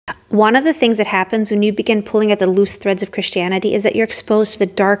One of the things that happens when you begin pulling at the loose threads of Christianity is that you're exposed to the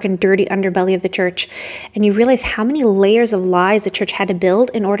dark and dirty underbelly of the church, and you realize how many layers of lies the church had to build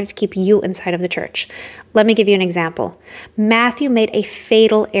in order to keep you inside of the church. Let me give you an example. Matthew made a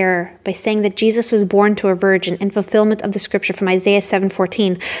fatal error by saying that Jesus was born to a virgin in fulfillment of the scripture from Isaiah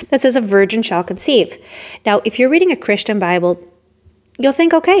 7:14 that says a virgin shall conceive. Now, if you're reading a Christian Bible, you'll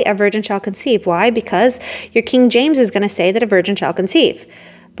think, okay, a virgin shall conceive. Why? Because your King James is going to say that a virgin shall conceive.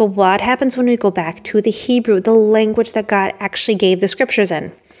 But what happens when we go back to the Hebrew, the language that God actually gave the scriptures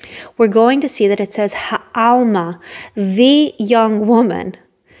in? We're going to see that it says ha'alma, the young woman.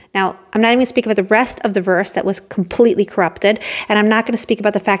 Now, I'm not even going to speak about the rest of the verse that was completely corrupted, and I'm not going to speak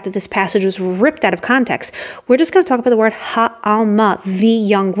about the fact that this passage was ripped out of context. We're just going to talk about the word ha'alma, the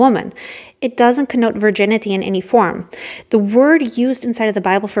young woman. It doesn't connote virginity in any form. The word used inside of the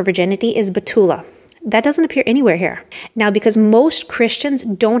Bible for virginity is betula. That doesn't appear anywhere here. Now, because most Christians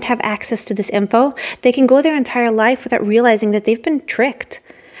don't have access to this info, they can go their entire life without realizing that they've been tricked.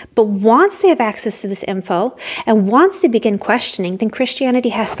 But once they have access to this info, and once they begin questioning, then Christianity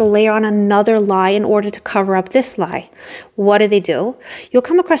has to layer on another lie in order to cover up this lie. What do? You'll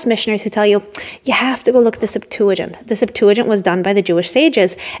come across missionaries who tell you, you have to go look at the Septuagint. The Septuagint was done by the Jewish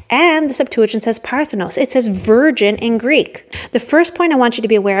sages, and the Septuagint says Parthenos. It says virgin in Greek. The first point I want you to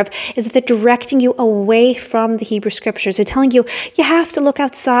be aware of is that they're directing you away from the Hebrew scriptures. They're telling you, you have to look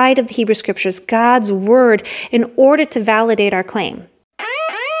outside of the Hebrew scriptures, God's word, in order to validate our claim.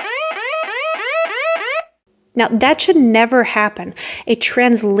 Now, that should never happen. A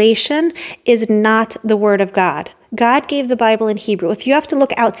translation is not the word of God. God gave the Bible in Hebrew. If you have to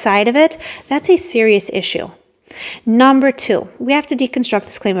look outside of it, that's a serious issue. Number 2, we have to deconstruct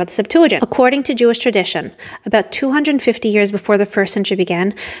this claim about the Septuagint. According to Jewish tradition, about 250 years before the first century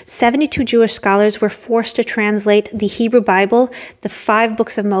began, 72 Jewish scholars were forced to translate the Hebrew Bible, the 5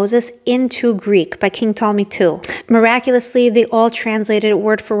 books of Moses, into Greek by King Ptolemy II. Miraculously, they all translated it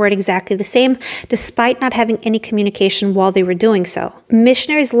word for word exactly the same, despite not having any communication while they were doing so.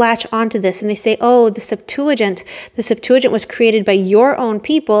 Missionaries latch onto this and they say, oh, the Septuagint was created by your own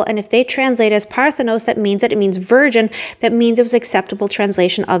people, and if they translate as Parthenos, that means that it means virgin, that means it was acceptable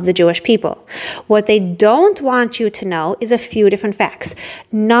translation of the Jewish people. What they don't want you to know is a few different facts.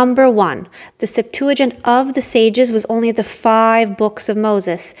 Number 1, the Septuagint of the sages was only the 5 books of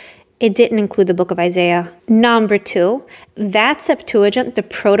Moses. It didn't include the book of Isaiah. Number 2, that Septuagint, the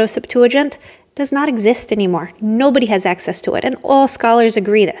Proto-Septuagint, does not exist anymore. Nobody has access to it, and all scholars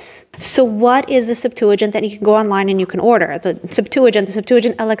agree this. So what is the Septuagint that you can go online and you can order? The Septuagint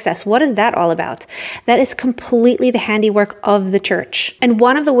LXS, what is that all about? That is completely the handiwork of the church. And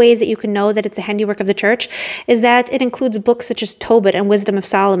one of the ways that you can know that it's the handiwork of the church is that it includes books such as Tobit and Wisdom of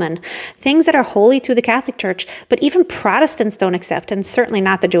Solomon, things that are holy to the Catholic Church, but even Protestants don't accept, and certainly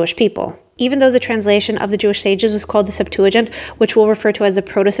not the Jewish people. Even though the translation of the Jewish sages was called the Septuagint, which we'll refer to as the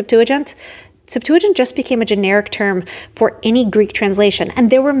Proto-Septuagint, Septuagint just became a generic term for any Greek translation, and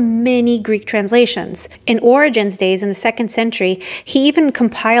there were many Greek translations. In Origen's days in the 2nd century, he even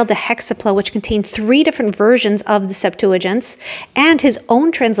compiled a hexapla which contained 3 different versions of the Septuagints and his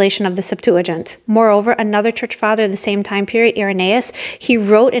own translation of the Septuagint. Moreover, another church father of the same time period, Irenaeus, he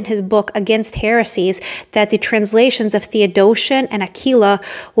wrote in his book Against Heresies that the translations of Theodotion and Aquila,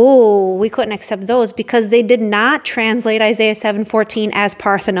 we couldn't accept those because they did not translate Isaiah 7:14 as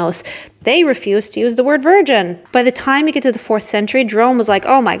Parthenos. They refused to use the word virgin. By the time you get to the 4th century, Jerome was like,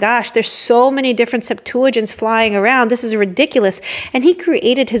 oh my gosh, there's so many different Septuagints flying around. This is ridiculous. And he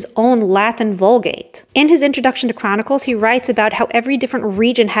created his own Latin Vulgate. In his introduction to Chronicles, he writes about how every different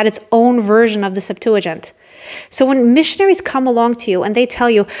region had its own version of the Septuagint. So when missionaries come along to you and they tell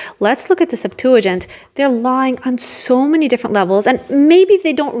you, let's look at the Septuagint, they're lying on so many different levels, and maybe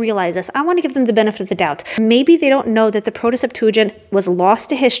they don't realize this. I want to give them the benefit of the doubt. Maybe they don't know that the Proto-Septuagint was lost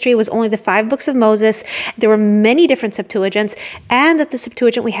to history, was only the 5 books of Moses, there were many different Septuagints, and that the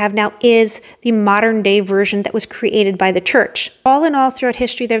Septuagint we have now is the modern day version that was created by the church. All in all, throughout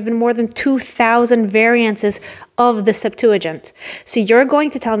history, there have been more than 2,000 variances of the Septuagint. So you're going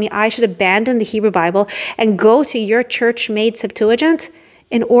to tell me I should abandon the Hebrew Bible and go to your church-made Septuagint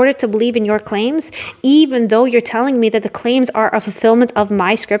in order to believe in your claims, even though you're telling me that the claims are a fulfillment of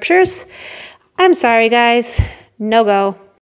my scriptures? I'm sorry, guys. No go.